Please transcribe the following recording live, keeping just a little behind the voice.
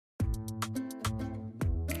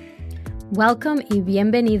Welcome y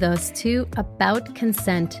bienvenidos to About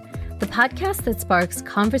Consent, the podcast that sparks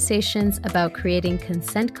conversations about creating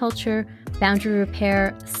consent culture, boundary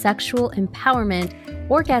repair, sexual empowerment,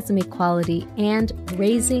 orgasm equality, and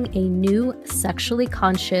raising a new sexually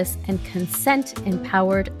conscious and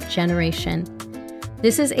consent-empowered generation.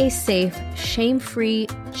 This is a safe, shame-free,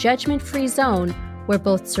 judgment-free zone where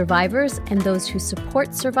both survivors and those who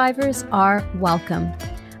support survivors are welcome.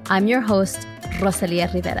 I'm your host, Rosalia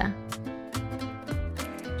Rivera.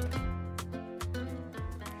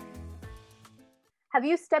 Have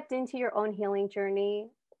you stepped into your own healing journey,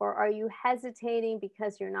 or are you hesitating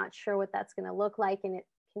because you're not sure what that's going to look like and it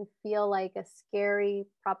can feel like a scary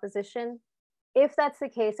proposition? If that's the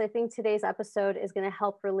case, I think today's episode is going to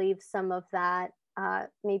help relieve some of that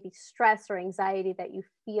maybe stress or anxiety that you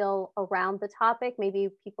feel around the topic. Maybe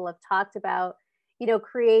people have talked about,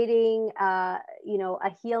 creating, a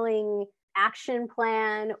healing action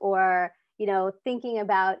plan, or thinking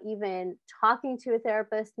about even talking to a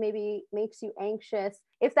therapist maybe makes you anxious.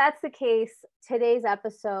 If that's the case, today's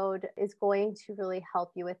episode is going to really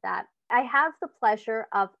help you with that. I have the pleasure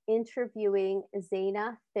of interviewing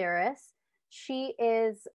Zaina Theris. She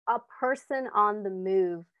is a person on the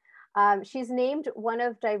move. She's named one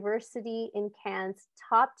of Diversity in Cannes'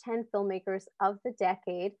 top 10 filmmakers of the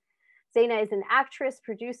decade. Zaina is an actress,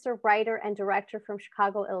 producer, writer, and director from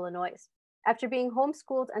Chicago, Illinois. After being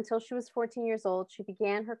homeschooled until she was 14 years old, she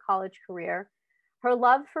began her college career. Her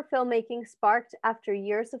love for filmmaking sparked after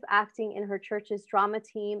years of acting in her church's drama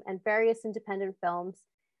team and various independent films.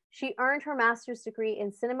 She earned her master's degree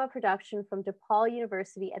in cinema production from DePaul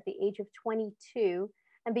University at the age of 22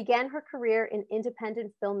 and began her career in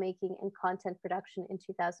independent filmmaking and content production in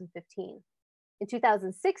 2015. In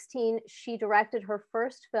 2016, she directed her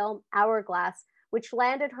first film, Hourglass, which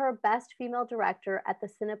landed her Best Female Director at the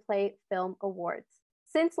Cineplay Film Awards.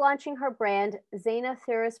 Since launching her brand, Zaina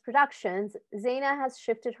Theris Productions, Zaina has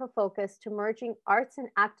shifted her focus to merging arts and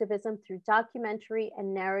activism through documentary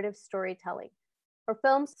and narrative storytelling. Her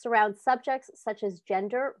films surround subjects such as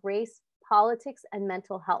gender, race, politics, and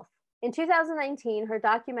mental health. In 2019, her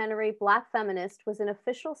documentary Black Feminist was an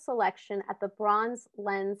official selection at the Bronze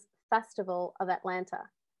Lens Festival of Atlanta.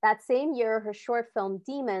 That same year, her short film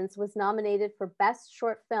Demons was nominated for Best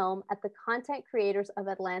Short Film at the Content Creators of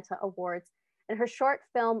Atlanta Awards, and her short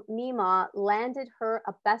film Mima landed her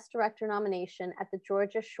a Best Director nomination at the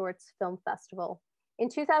Georgia Shorts Film Festival. In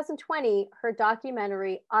 2020, her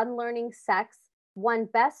documentary Unlearning Sex won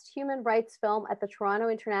Best Human Rights Film at the Toronto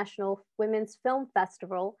International Women's Film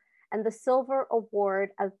Festival and the Silver Award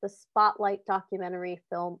at the Spotlight Documentary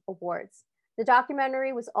Film Awards. The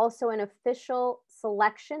documentary was also an official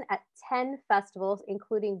selection at 10 festivals,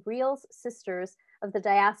 including Reel's Sisters of the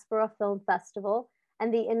Diaspora Film Festival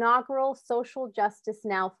and the inaugural Social Justice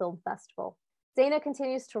Now Film Festival. Zaina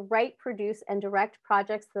continues to write, produce, and direct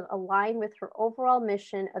projects that align with her overall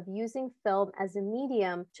mission of using film as a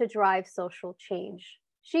medium to drive social change.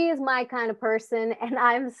 She is my kind of person, and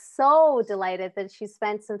I'm so delighted that she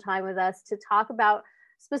spent some time with us to talk about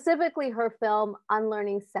specifically her film,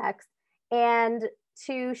 Unlearning Sex, and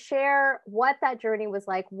to share what that journey was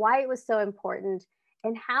like, why it was so important,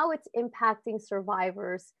 and how it's impacting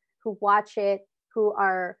survivors who watch it, who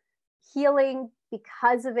are healing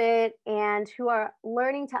because of it, and who are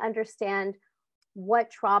learning to understand what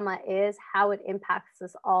trauma is, how it impacts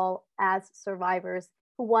us all as survivors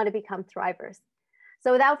who want to become thrivers.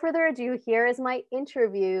 So without further ado, here is my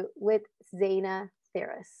interview with Zaina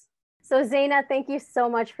Theris. So Zaina, thank you so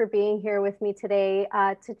much for being here with me today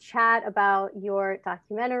to chat about your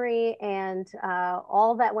documentary and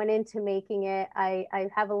all that went into making it. I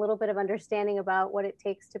have a little bit of understanding about what it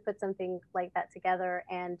takes to put something like that together,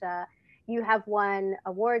 and you have won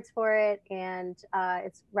awards for it, and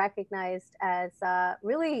it's recognized as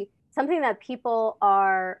really something that people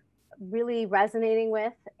are really resonating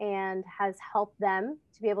with and has helped them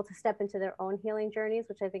to be able to step into their own healing journeys,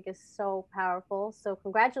 which I think is so powerful. So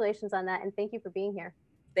congratulations on that. And thank you for being here.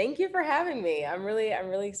 Thank you for having me. I'm really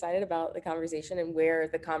excited about the conversation and where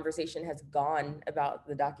the conversation has gone about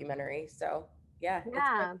the documentary. So yeah.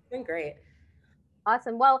 It's been great.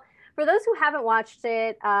 Awesome. Well, for those who haven't watched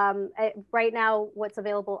it, right now, what's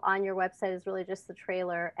available on your website is really just the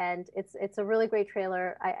trailer. And it's a really great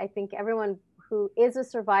trailer. I think everyone who is a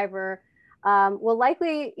survivor will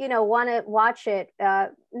likely, want to watch it,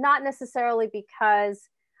 not necessarily because,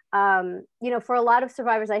 for a lot of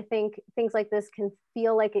survivors, I think things like this can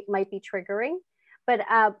feel like it might be triggering. But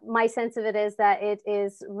my sense of it is that it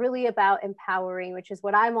is really about empowering, which is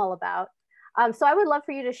what I'm all about. So I would love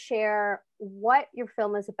for you to share what your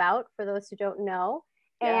film is about for those who don't know,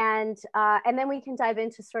 And then we can dive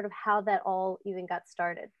into sort of how that all even got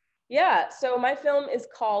started. Yeah, so my film is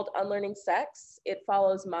called Unlearning Sex. It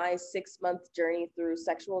follows my 6-month journey through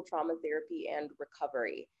sexual trauma therapy and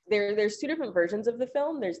recovery. There's two different versions of the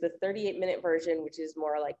film. There's the 38-minute version, which is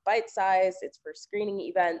more like bite-sized. It's for screening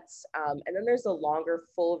events. And then there's the longer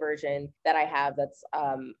full version that I have that's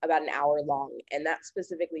about an hour long. And that's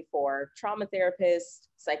specifically for trauma therapists,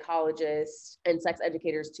 psychologists, and sex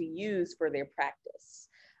educators to use for their practice.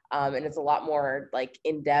 And it's a lot more like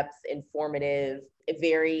in-depth, informative,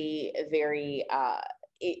 very,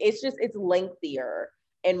 it's lengthier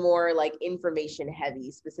and more like information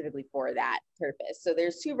heavy specifically for that purpose. So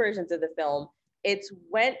there's two versions of the film. It's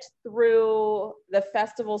went through the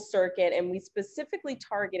festival circuit, and we specifically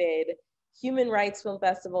targeted human rights film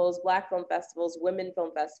festivals, Black film festivals, women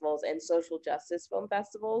film festivals, and social justice film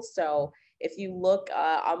festivals. So if you look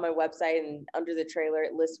on my website and under the trailer,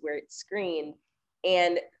 it lists where it's screened.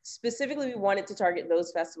 And specifically, we wanted to target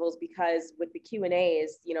those festivals because with the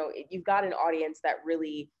Q&As, you've got an audience that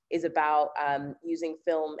really is about using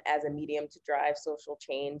film as a medium to drive social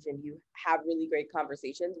change. And you have really great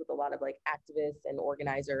conversations with a lot of like activists and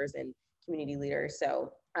organizers and community leaders.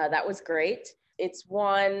 So that was great. It's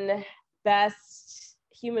won Best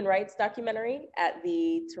Human Rights Documentary at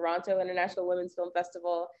the Toronto International Women's Film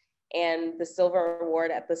Festival and the Silver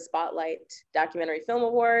Award at the Spotlight Documentary Film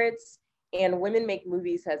Awards. And Women Make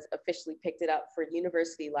Movies has officially picked it up for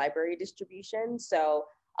university library distribution. So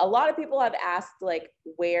a lot of people have asked like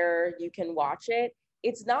where you can watch it.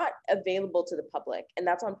 It's not available to the public, and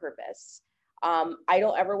that's on purpose. I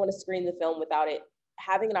don't ever want to screen the film without it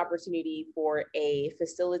having an opportunity for a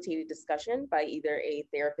facilitated discussion by either a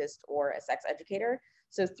therapist or a sex educator.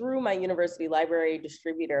 So through my university library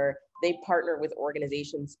distributor, they partner with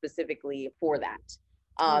organizations specifically for that.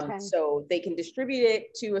 So they can distribute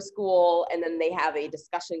it to a school, and then they have a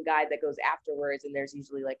discussion guide that goes afterwards, and there's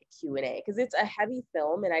usually like a Q&A because it's a heavy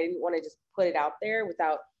film, and I didn't want to just put it out there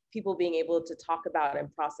without people being able to talk about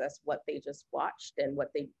and process what they just watched and what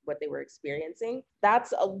they were experiencing.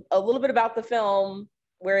 That's a little bit about the film,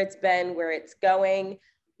 where it's been, where it's going.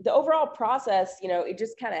 The overall process, it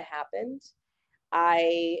just kind of happened.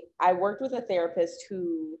 I worked with a therapist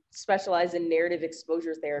who specialized in narrative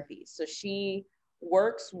exposure therapy. So she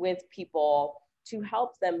works with people to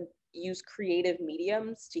help them use creative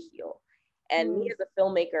mediums to heal. And me as a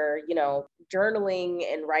filmmaker, journaling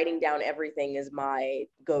and writing down everything is my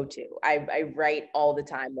go-to. I write all the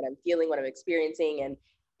time what I'm feeling, what I'm experiencing. And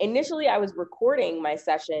initially I was recording my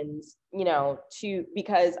sessions,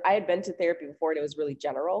 because I had been to therapy before and it was really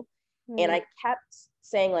general. And I kept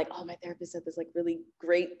saying like, oh, my therapist said this like really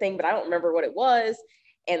great thing, but I don't remember what it was.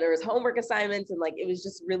 And there was homework assignments, and like, it was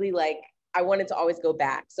just really like, I wanted to always go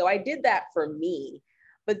back. So I did that for me.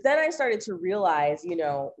 But then I started to realize,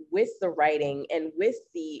 with the writing and with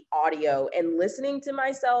the audio and listening to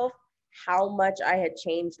myself, how much I had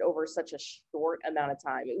changed over such a short amount of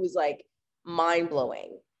time. It was like mind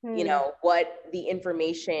blowing, what the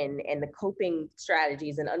information and the coping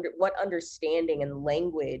strategies and what understanding and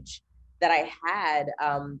language that I had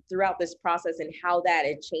throughout this process, and how that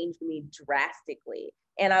had changed me drastically.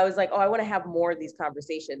 And I was like, oh, I want to have more of these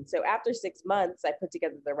conversations. So after 6 months, I put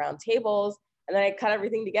together the round tables, and then I cut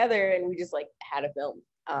everything together, and we just like had a film.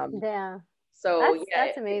 So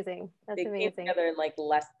that's amazing. That's amazing. Came together in like a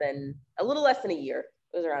little less than a year.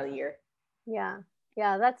 It was around a year. Yeah.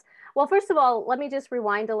 Well, first of all, let me just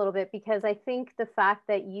rewind a little bit, because I think the fact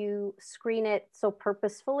that you screen it so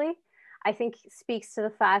purposefully, I think speaks to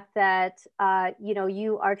the fact that,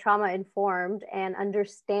 you are trauma informed and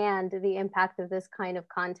understand the impact of this kind of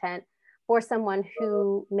content for someone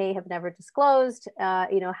who may have never disclosed,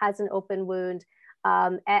 has an open wound,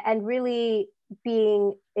 and really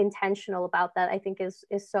being intentional about that, I think is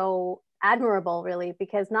so admirable, really,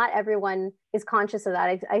 because not everyone is conscious of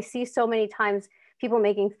that. I see so many times people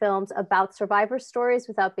making films about survivor stories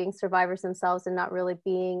without being survivors themselves and not really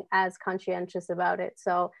being as conscientious about it.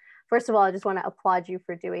 So first of all, I just want to applaud you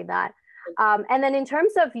for doing that. And then in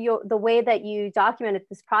terms of the way that you documented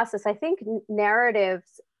this process, I think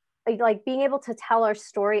narratives, like being able to tell our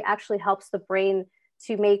story, actually helps the brain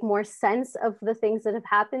to make more sense of the things that have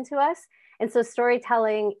happened to us. And so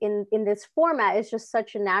storytelling in this format is just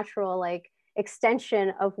such a natural like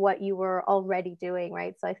extension of what you were already doing,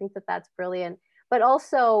 right? So I think that that's brilliant. But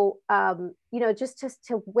also, just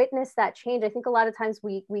to witness that change, I think a lot of times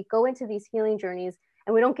we go into these healing journeys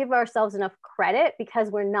and we don't give ourselves enough credit because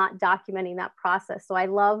we're not documenting that process. So I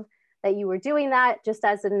love that you were doing that just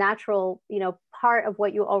as a natural, part of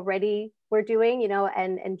what you already were doing,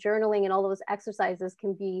 and journaling and all those exercises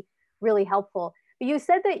can be really helpful. You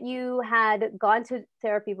said that you had gone to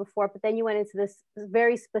therapy before, but then you went into this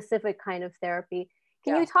very specific kind of therapy.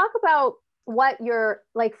 Can Yeah. you talk about what you're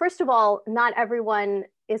like? First of all, not everyone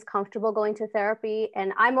is comfortable going to therapy.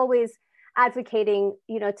 And I'm always advocating,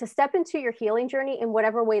 to step into your healing journey in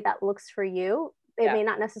whatever way that looks for you. It Yeah. may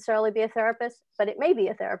not necessarily be a therapist, but it may be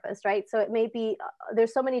a therapist, right? So it may be,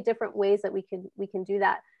 there's so many different ways that we can do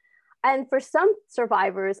that. And for some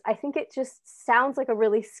survivors, I think it just sounds like a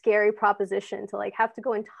really scary proposition to like have to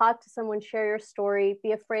go and talk to someone, share your story,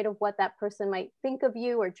 be afraid of what that person might think of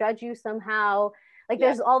you or judge you somehow. Like Yeah.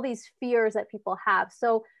 there's all these fears that people have.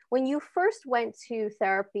 So when you first went to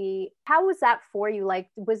therapy, how was that for you? Like,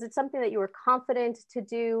 was it something that you were confident to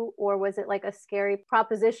do, or was it like a scary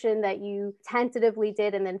proposition that you tentatively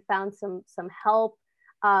did and then found some help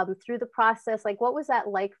through the process? Like, what was that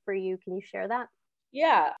like for you? Can you share that?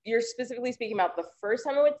 Yeah. You're specifically speaking about the first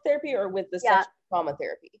time I went to therapy or with the Yeah, sexual trauma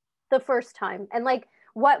therapy? the first time. And like,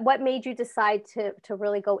 what made you decide to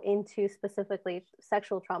really go into specifically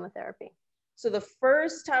sexual trauma therapy? So the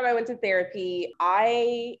first time I went to therapy,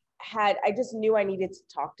 I just knew I needed to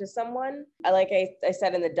talk to someone. I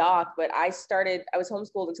said in the doc, but I was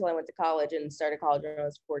homeschooled until I went to college and started college when I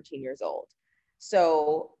was 14 years old.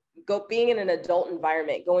 So being in an adult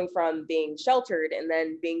environment, going from being sheltered and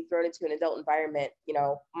then being thrown into an adult environment,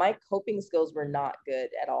 my coping skills were not good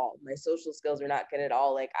at all. My social skills were not good at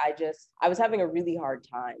all. Like I was having a really hard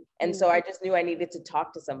time. And so I just knew I needed to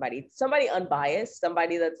talk to somebody unbiased,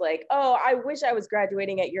 somebody that's like, oh, I wish I was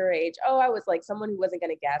graduating at your age. Oh, I was like someone who wasn't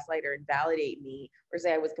going to gaslight or invalidate me or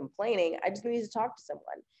say I was complaining. I just needed to talk to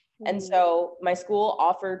someone. And so my school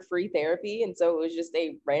offered free therapy. And so it was just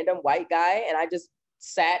a random white guy. And I just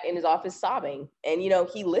sat in his office sobbing. And,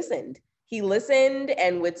 he listened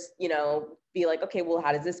and would, be like, okay, well,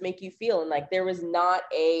 how does this make you feel? And like, there was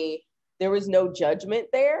no judgment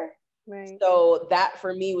there. Right. So that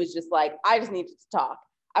for me was just like, I just needed to talk.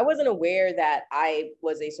 I wasn't aware that I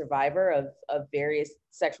was a survivor of various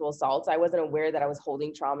sexual assaults. I wasn't aware that I was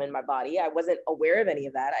holding trauma in my body. I wasn't aware of any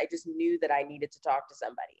of that. I just knew that I needed to talk to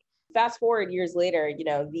somebody. Fast forward years later,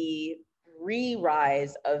 the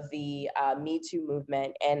re-rise of the Me Too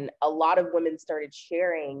movement, and a lot of women started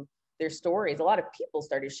sharing their stories. A lot of people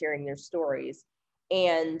started sharing their stories.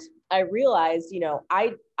 And I realized,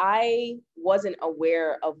 I wasn't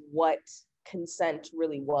aware of what consent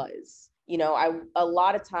really was. A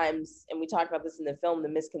lot of times, and we talk about this in the film, the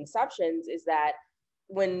misconceptions is that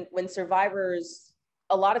when survivors,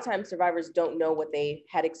 a lot of times survivors don't know what they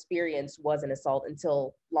had experienced was an assault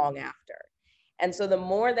until long after. And so the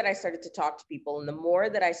more that I started to talk to people and the more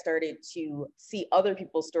that I started to see other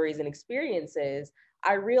people's stories and experiences,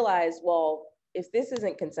 I realized, well, if this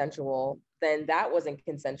isn't consensual, then that wasn't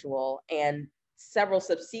consensual. And several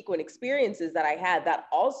subsequent experiences that I had that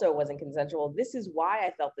also wasn't consensual. This is why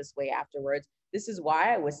I felt this way afterwards. This is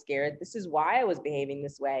why I was scared. This is why I was behaving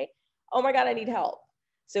this way. Oh my God, I need help.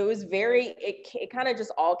 So it kind of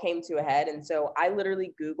just all came to a head. And so I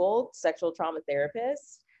literally Googled sexual trauma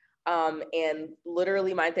therapist. And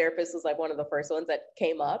literally my therapist was like one of the first ones that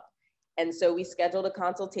came up. And so we scheduled a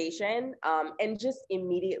consultation, and just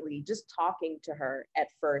immediately just talking to her at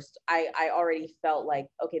first, I already felt like,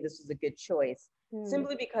 okay, this was a good choice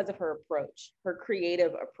simply because of her approach, her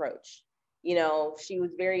creative approach. She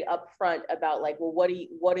was very upfront about like, well, what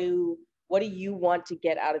do you want to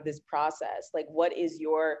get out of this process? Like, what is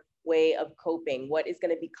your way of coping? What is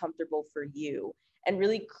going to be comfortable for you? And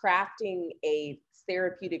really crafting a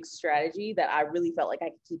therapeutic strategy that I really felt like I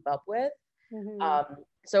could keep up with.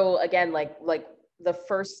 So again, like the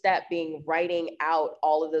first step being writing out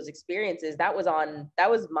all of those experiences, that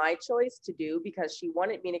was my choice to do because she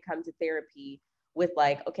wanted me to come to therapy with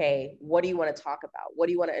like, okay, what do you want to talk about? What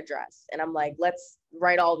do you want to address? And I'm like, let's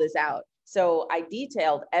write all this out. So I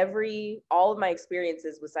detailed all of my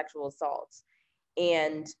experiences with sexual assaults,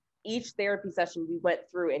 and each therapy session we went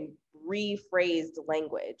through and rephrased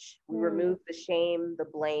language. We removed the shame, the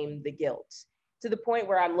blame, the guilt, to the point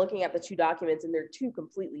where I'm looking at the two documents and they're two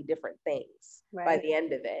completely different things by the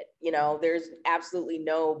end of it. There's absolutely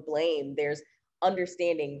no blame. There's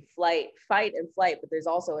understanding fight and flight, but there's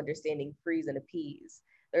also understanding freeze and appease.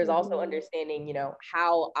 There's also understanding,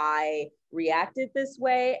 how I reacted this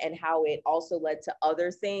way and how it also led to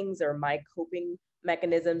other things or my coping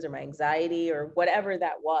mechanisms or my anxiety or whatever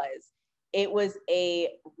that was. It was a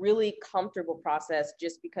really comfortable process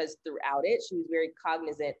just because throughout it, she was very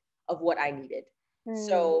cognizant of what I needed.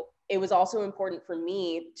 So it was also important for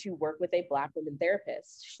me to work with a Black woman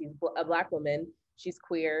therapist. She's a Black woman, she's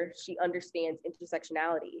queer, she understands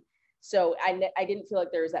intersectionality. So I didn't feel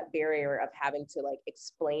like there was that barrier of having to like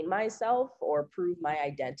explain myself or prove my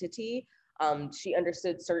identity. She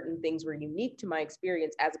understood certain things were unique to my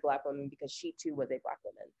experience as a Black woman because she too was a Black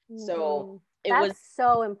woman. So it was, that's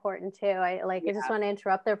so important too. I just yeah, want to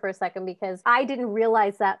interrupt there for a second because I didn't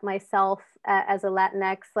realize that myself as a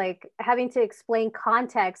Latinx, like having to explain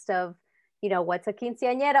context of, what's a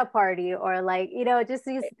quinceañera party, or like, just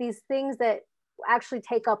these things that actually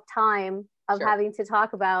take up time of sure. having to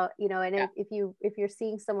talk about, and Yeah. if you're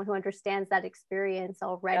seeing someone who understands that experience Yeah.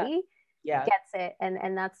 already, Yeah. gets it,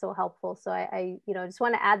 and that's so helpful. So I just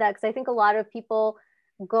want to add that because I think a lot of people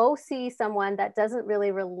go see someone that doesn't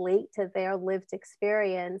really relate to their lived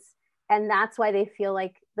experience, and that's why they feel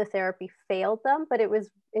like the therapy failed them, but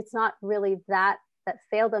it's not really that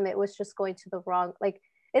failed them. It was just going to the wrong, like,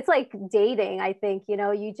 it's like dating. I think,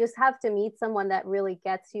 you just have to meet someone that really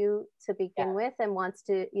gets you to begin Yeah. with and wants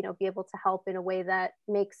to, be able to help in a way that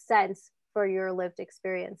makes sense for your lived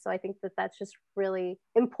experience. So I think that that's just really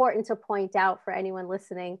important to point out for anyone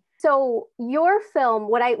listening. So your film,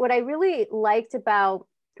 what I really liked about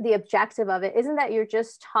the objective of it isn't that you're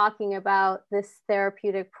just talking about this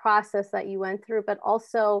therapeutic process that you went through, but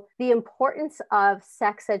also the importance of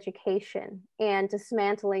sex education and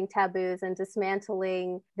dismantling taboos and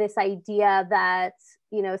dismantling this idea that,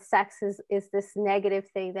 sex is this negative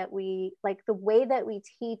thing that we like. The way that we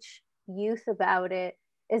teach youth about it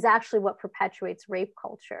is actually what perpetuates rape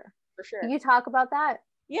culture. For sure. Can you talk about that?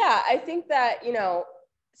 Yeah, I think that,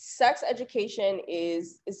 sex education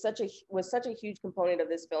was such a huge component of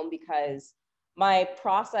this film because my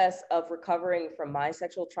process of recovering from my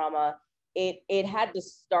sexual trauma, it had to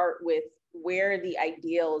start with where the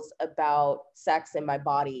ideals about sex and my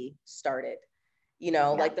body started. Yeah.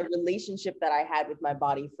 Like the relationship that I had with my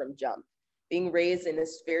body from jump. Being raised in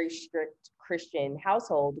this very strict Christian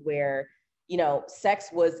household where, sex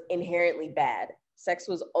was inherently bad. Sex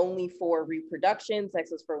was only for reproduction.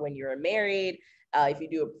 Sex was for when you're married. If you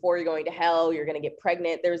do it before you're going to hell, you're going to get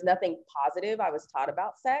pregnant. There was nothing positive I was taught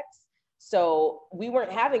about sex. So we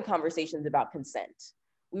weren't having conversations about consent.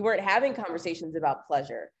 We weren't having conversations about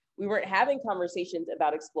pleasure. We weren't having conversations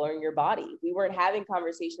about exploring your body. We weren't having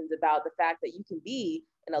conversations about the fact that you can be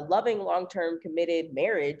in a loving, long-term, committed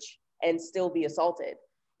marriage and still be assaulted.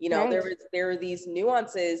 Right. There were these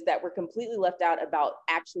nuances that were completely left out about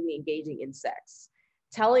actually engaging in sex.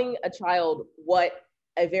 Telling a child what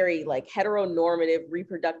a very like heteronormative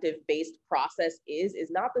reproductive based process is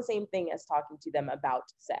not the same thing as talking to them about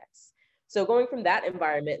sex. So going from that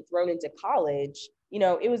environment thrown into college,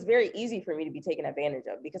 it was very easy for me to be taken advantage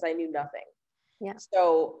of because I knew nothing. Yeah.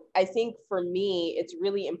 So I think for me, it's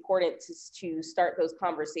really important to start those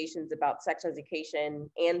conversations about sex education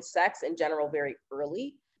and sex in general very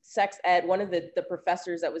early. Sex ed, one of the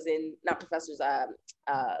professors that was in, not professors,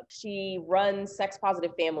 she runs Sex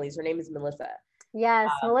Positive Families. Her name is Melissa. Yes,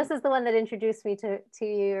 Melissa's the one that introduced me to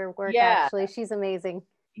your work. Yeah. Actually, she's amazing.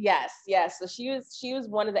 Yes. So she was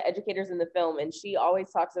one of the educators in the film, and she always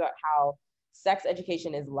talks about how sex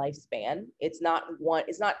education is lifespan. It's not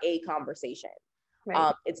a conversation.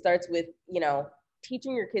 Right. It starts with,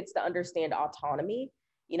 teaching your kids to understand autonomy.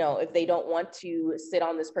 If they don't want to sit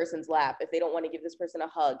on this person's lap, if they don't want to give this person a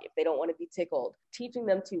hug, if they don't want to be tickled, teaching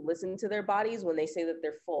them to listen to their bodies when they say that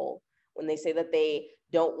they're full, when they say that they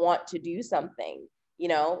don't want to do something,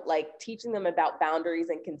 like teaching them about boundaries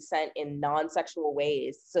and consent in non-sexual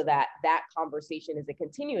ways so that that conversation is a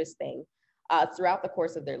continuous thing throughout the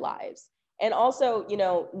course of their lives. And also,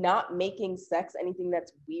 not making sex anything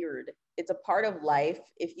that's weird. It's a part of life.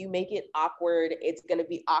 If you make it awkward, it's going to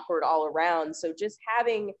be awkward all around. So just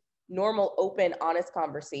having normal, open, honest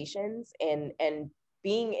conversations and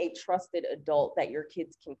being a trusted adult that your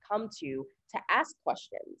kids can come to ask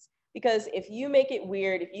questions. Because if you make it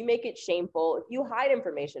weird, if you make it shameful, if you hide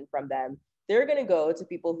information from them, they're going to go to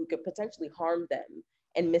people who could potentially harm them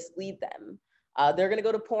and mislead them. They're going to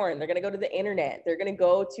go to porn. They're going to go to the internet. They're going to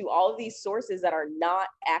go to all of these sources that are not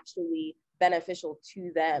actually beneficial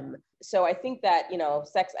to them. So I think that,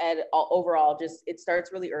 sex ed overall, just, it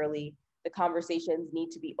starts really early. The conversations need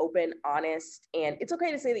to be open, honest, and it's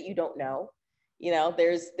okay to say that you don't know.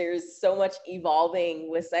 There's so much evolving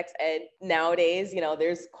with sex ed nowadays.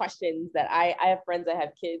 There's questions that I have friends that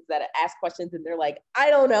have kids that ask questions and they're like, I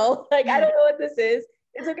don't know. Like, I don't know what this is.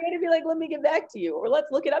 It's okay to be like, let me get back to you, or let's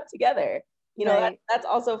look it up together. Right. That's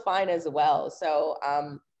also fine as well. So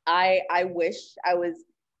I wish I was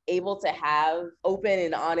able to have open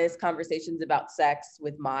and honest conversations about sex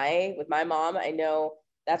with my mom. I know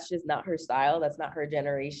that's just not her style. That's not her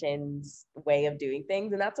generation's way of doing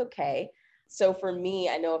things, and that's okay. So for me,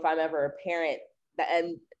 I know if I'm ever a parent,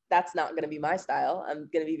 and that's not going to be my style, I'm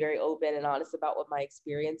going to be very open and honest about what my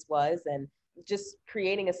experience was. And just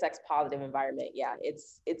creating a sex positive environment. Yeah,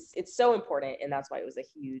 it's so important, and that's why it was a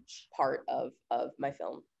huge part of my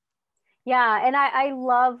film. Yeah, and I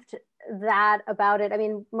loved that about it. I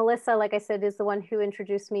mean, Melissa, like I said, is the one who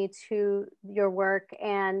introduced me to your work,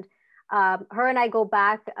 and her and I go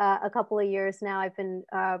back a couple of years now. I've been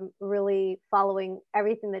really following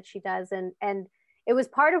everything that she does, and it was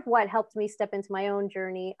part of what helped me step into my own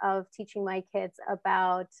journey of teaching my kids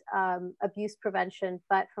about abuse prevention,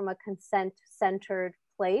 but from a consent-centered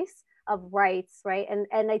place of rights, right?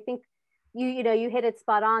 And I think you hit it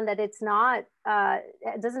spot on that it's not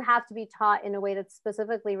it doesn't have to be taught in a way that's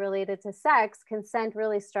specifically related to sex. Consent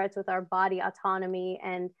really starts with our body autonomy,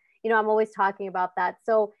 and I'm always talking about that.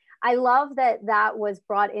 So I love that that was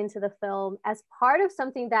brought into the film as part of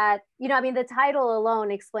something that, I mean, the title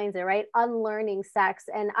alone explains it, right? Unlearning sex.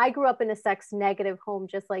 And I grew up in a sex negative home,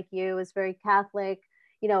 just like you. It was very Catholic,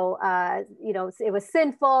 it was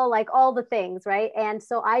sinful, like all the things, right? And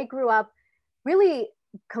so I grew up really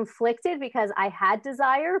conflicted because I had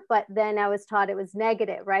desire, but then I was taught it was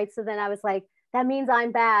negative, right? So then I was like, that means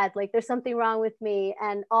I'm bad. Like there's something wrong with me.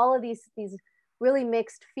 And all of these really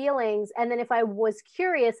mixed feelings. And then if I was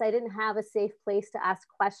curious, I didn't have a safe place to ask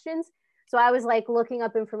questions. So I was like looking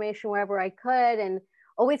up information wherever I could, and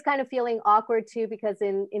always kind of feeling awkward too, because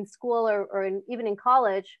in school or even in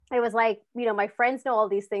college, it was like, my friends know all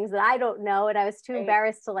these things that I don't know. And I was too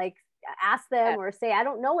embarrassed to like ask them or say, I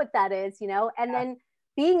don't know what that is, and then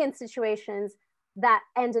being in situations that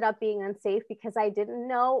ended up being unsafe because I didn't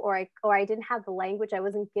know, or I didn't have the language. I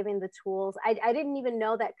wasn't given the tools. I didn't even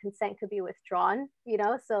know that consent could be withdrawn,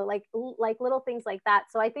 so like little things like that.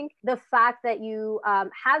 So I think the fact that you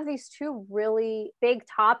have these two really big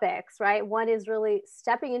topics, right? One is really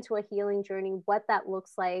stepping into a healing journey, what that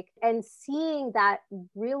looks like, and seeing that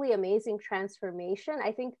really amazing transformation.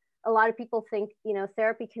 I think a lot of people think,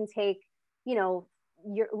 therapy can take,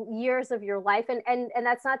 your years of your life, and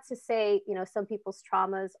that's not to say, some people's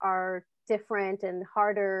traumas are different and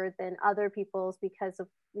harder than other people's because of,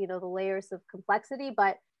 the layers of complexity,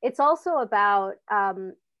 but it's also about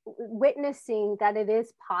witnessing that it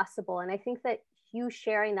is possible. And I think that you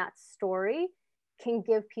sharing that story can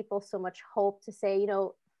give people so much hope to say,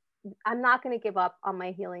 I'm not going to give up on my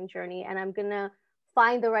healing journey, and I'm going to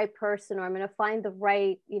find the right person, or I'm going to find the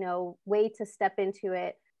right, way to step into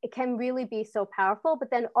it. It can really be so powerful. But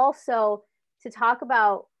then also to talk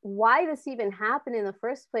about why this even happened in the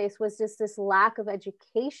first place was just this lack of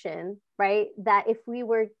education, right? That if we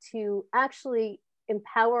were to actually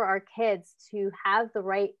empower our kids to have the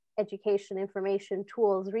right education, information,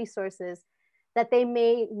 tools, resources, that they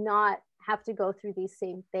may not have to go through these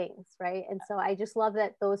same things, right? And so I just love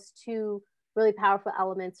that those two really powerful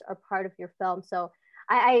elements are part of your film. So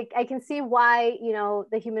I can see why,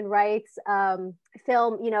 the human rights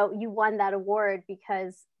film, you won that award,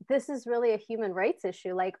 because this is really a human rights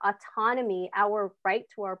issue. Like autonomy, our right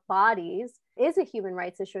to our bodies, is a human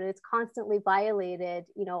rights issue, and it's constantly violated,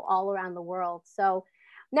 all around the world. So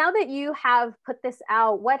now that you have put this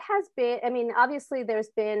out, what has been, I mean, obviously there's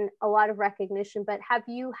been a lot of recognition, but have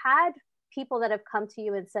you had people that have come to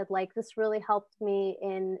you and said, like, this really helped me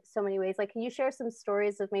in so many ways? Like, can you share some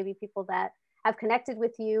stories of maybe people that have connected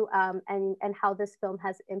with you, and how this film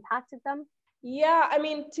has impacted them? Yeah, I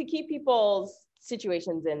mean, to keep people's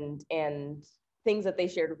situations and things that they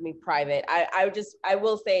shared with me private, I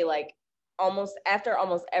will say, like, after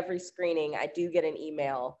almost every screening, I do get an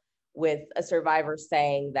email with a survivor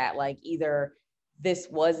saying that, like, either this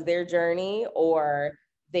was their journey, or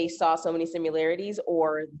they saw so many similarities,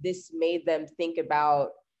 or this made them think about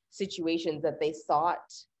situations that they thought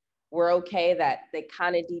were okay, that they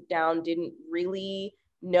kind of deep down didn't really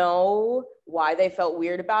know why they felt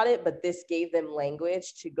weird about it, but this gave them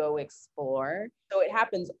language to go explore. So it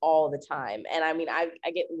happens all the time. And I mean, I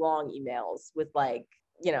get long emails with, like,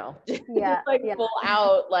 Yeah, just like full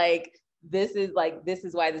out, like, this is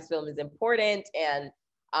why this film is important. And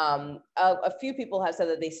a few people have said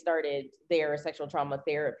that they started their sexual trauma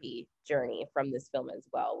therapy journey from this film as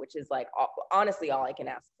well, which is, like, honestly all I can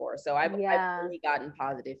ask for. So I've really gotten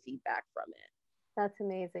positive feedback from it. That's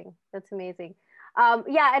amazing. That's amazing.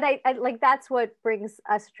 Yeah, and I like, that's what brings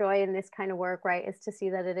us joy in this kind of work, right? Is to see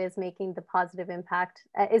that it is making the positive impact.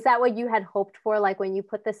 Is that what you had hoped for? Like when you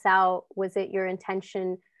put this out, was it your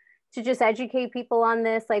intention to just educate people on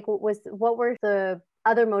this? Like, what were the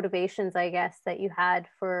other motivations, I guess, that you had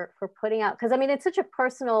for putting out? Because I mean, it's such a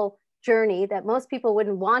personal journey that most people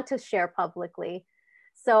wouldn't want to share publicly.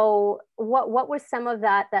 So what was some of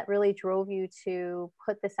that really drove you to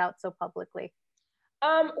put this out so publicly?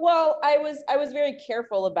 Well, I was very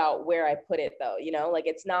careful about where I put it, though, like,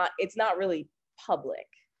 it's not really public.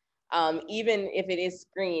 Even if it is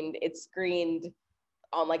screened, it's screened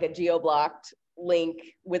on like a geo-blocked link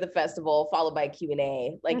with a festival followed by a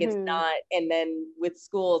Q&A. Like it's not, and then with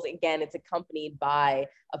schools, again, it's accompanied by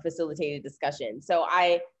a facilitated discussion. So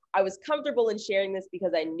I was comfortable in sharing this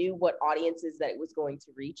because I knew what audiences that it was going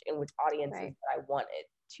to reach and which audiences that I wanted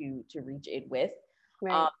to reach it with.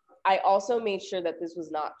 Right. I also made sure that this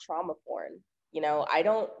was not trauma porn. You know, I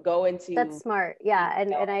don't go into That's smart. Yeah.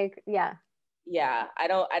 And I, yeah. Yeah, I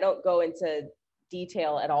don't go into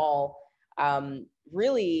detail at all.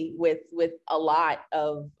 Really with a lot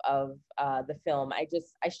of the film.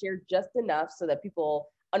 I share just enough so that people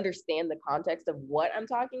understand the context of what I'm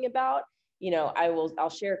talking about. You know, I'll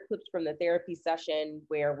share clips from the therapy session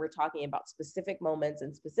where we're talking about specific moments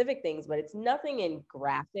and specific things, but it's nothing in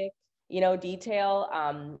graphic, you know,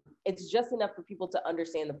 detail. It's just enough for people to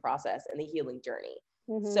understand the process and the healing journey.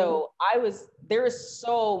 So there is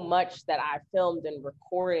so much that I filmed and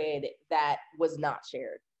recorded that was not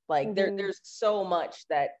shared. Like there's so much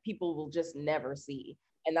that people will just never see,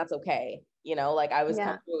 and that's okay. You know, like I was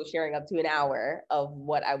comfortable sharing up to an hour of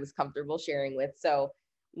what I was comfortable sharing with. So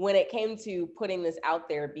when it came to putting this out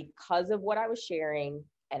there, because of what I was sharing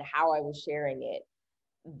and how I was sharing it,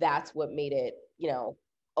 that's what made it, you know,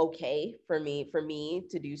 okay for me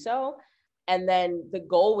to do so. And then the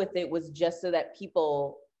goal with it was just so that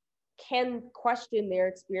people can question their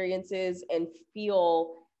experiences and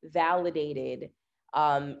feel validated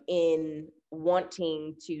in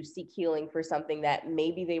wanting to seek healing for something that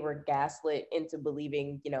maybe they were gaslit into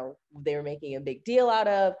believing, you know, they were making a big deal out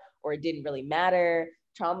of, or it didn't really matter.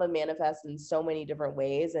 Trauma manifests in so many different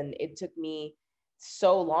ways. And it took me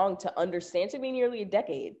so long to understand, to me nearly a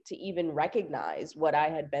decade, to even recognize what I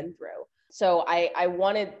had been through. So I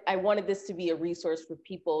wanted this to be a resource for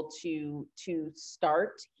people to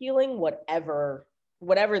start healing, whatever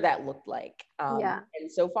that looked like. And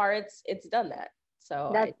so far it's done that.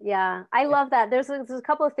 So I love that. There's a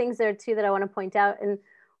couple of things there too that I want to point out. And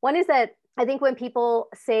one is that I think when people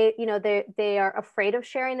say, you know, they are afraid of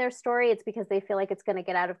sharing their story, it's because they feel like it's going to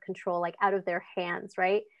get out of control, like out of their hands,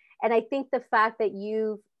 right? And I think the fact that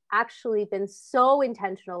you've actually been so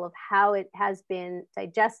intentional of how it has been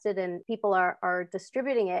digested and people are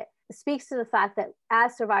distributing it speaks to the fact that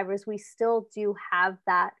as survivors, we still do have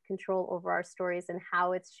that control over our stories and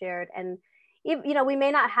how it's shared. And, you know, we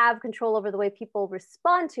may not have control over the way people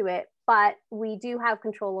respond to it, but we do have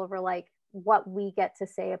control over like what we get to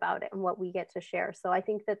say about it and what we get to share. So I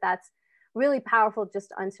think that that's really powerful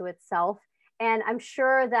just unto itself. And I'm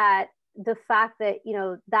sure that the fact that, you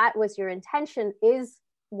know, that was your intention is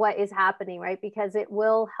what is happening, right? Because it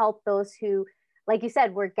will help those who, like you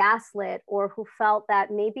said, were gaslit or who felt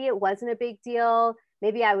that maybe it wasn't a big deal.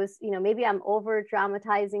 Maybe I was, you know, maybe I'm over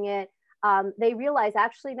dramatizing it. They realize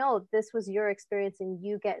actually, no, this was your experience and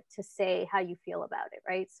you get to say how you feel about it,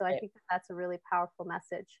 right? So I think that's a really powerful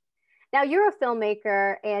message. Now you're a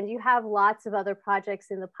filmmaker and you have lots of other projects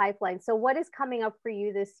in the pipeline. So what is coming up for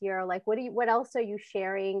you this year? Like what else are you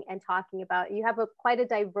sharing and talking about? You have quite a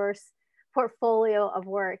diverse portfolio of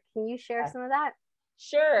work. Can you share some of that?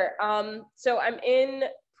 Sure. So I'm in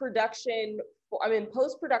post-production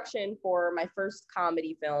for my first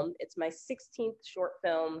comedy film. It's my 16th short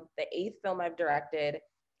film, the 8th film I've directed.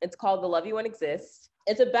 It's called The Love You Want Exists.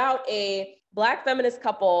 It's about a Black feminist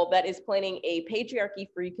couple that is planning a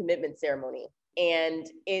patriarchy-free commitment ceremony. And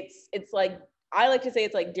it's like, I like to say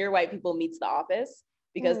it's like Dear White People meets The Office,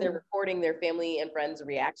 because they're recording their family and friends'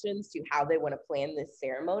 reactions to how they want to plan this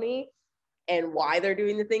ceremony and why they're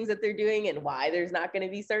doing the things that they're doing and why there's not going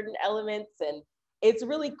to be certain elements. And it's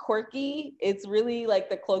really quirky. It's really like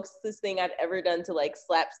the closest thing I've ever done to like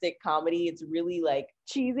slapstick comedy. It's really like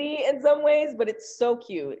cheesy in some ways, but it's so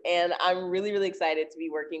cute. And I'm really, really excited to be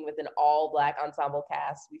working with an all Black ensemble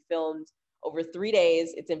cast. We filmed over 3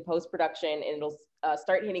 days. It's in post-production and it'll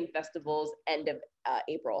start hitting festivals end of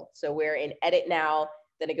April. So we're in edit now,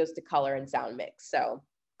 then it goes to color and sound mix. So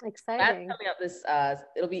exciting. that's coming up this,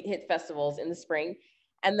 it'll be hit festivals in the spring.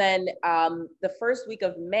 And then the first week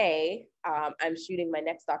of May, I'm shooting my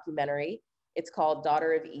next documentary. It's called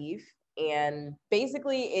Daughter of Eve. And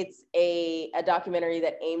basically it's a documentary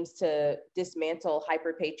that aims to dismantle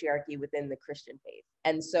hyperpatriarchy within the Christian faith.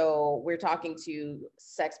 And so we're talking to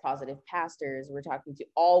sex positive pastors. We're talking to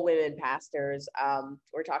all women pastors.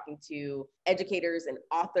 We're talking to educators and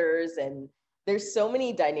authors, and there's so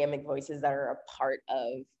many dynamic voices that are a part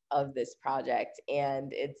of this project,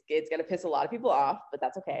 and it's gonna piss a lot of people off, but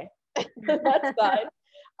that's okay. That's fine.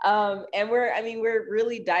 And we're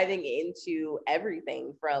really diving into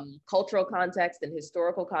everything from cultural context and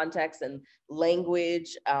historical context and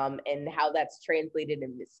language, and how that's translated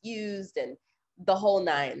and misused, and the whole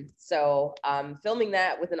nine. So filming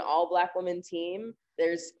that with an all Black woman team.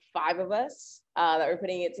 There's 5 of us that we're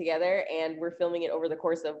putting it together, and we're filming it over the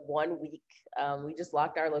course of 1 week. We just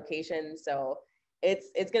locked our location, so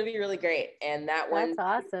it's gonna be really great. And that's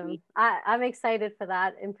awesome. I'm excited for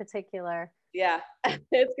that in particular. Yeah,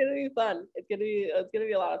 it's gonna be fun. It's gonna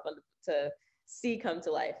be a lot of fun to see come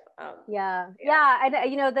to life. Yeah,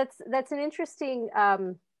 and that's an interesting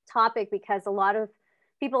topic, because a lot of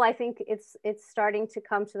people, I think it's starting to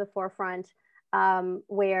come to the forefront,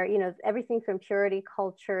 where everything from purity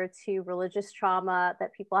culture to religious trauma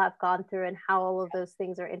that people have gone through, and how all of those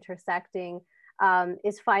things are intersecting,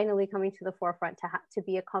 is finally coming to the forefront to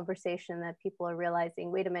be a conversation that people are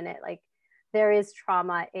realizing, wait a minute, like there is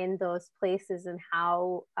trauma in those places, and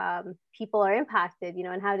how people are impacted,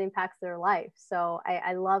 and how it impacts their life. So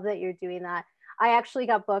I love that you're doing that. I actually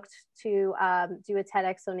got booked to do a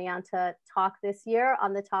TEDx Oneonta talk this year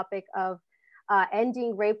on the topic of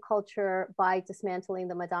ending rape culture by dismantling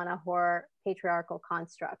the Madonna Whore patriarchal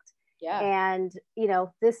construct. Yeah. And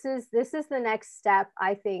this is the next step,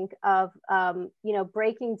 I think, of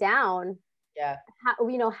breaking down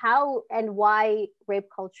how and why rape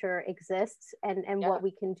culture exists, and what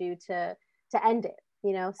we can do to end it.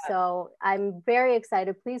 So I'm very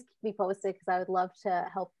excited. Please keep me posted, because I would love to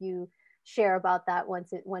help you share about that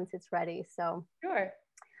once it's ready. So sure.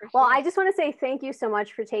 Well, I just want to say thank you so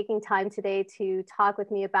much for taking time today to talk with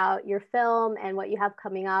me about your film and what you have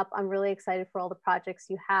coming up. I'm really excited for all the projects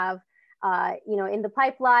you have, in the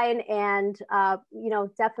pipeline, and,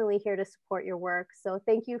 definitely here to support your work. So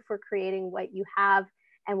thank you for creating what you have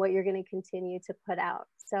and what you're going to continue to put out.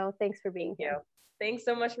 So thanks for being here. Thanks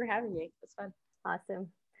so much for having me. It's fun. Awesome.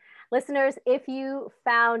 Listeners, if you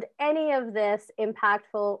found any of this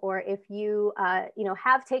impactful, or if you,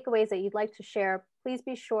 have takeaways that you'd like to share, please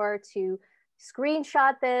be sure to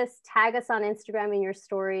screenshot this, tag us on Instagram in your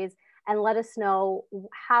stories, and let us know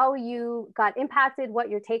how you got impacted, what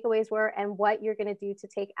your takeaways were, and what you're going to do to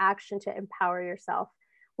take action to empower yourself.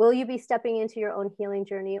 Will you be stepping into your own healing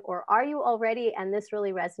journey, or are you already and this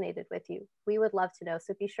really resonated with you? We would love to know,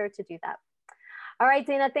 so be sure to do that. All right,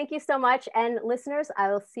 Dana, thank you so much. And listeners,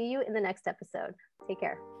 I will see you in the next episode. Take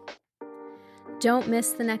care. Don't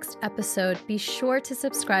miss the next episode. Be sure to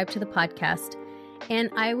subscribe to the podcast.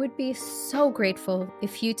 And I would be so grateful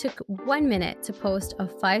if you took 1 minute to post a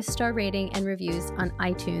 5-star rating and reviews on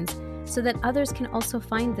iTunes, so that others can also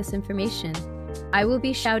find this information. I will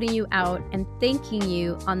be shouting you out and thanking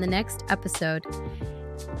you on the next episode.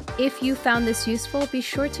 If you found this useful, be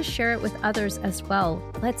sure to share it with others as well.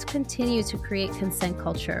 Let's continue to create consent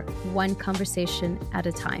culture, one conversation at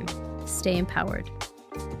a time. Stay empowered.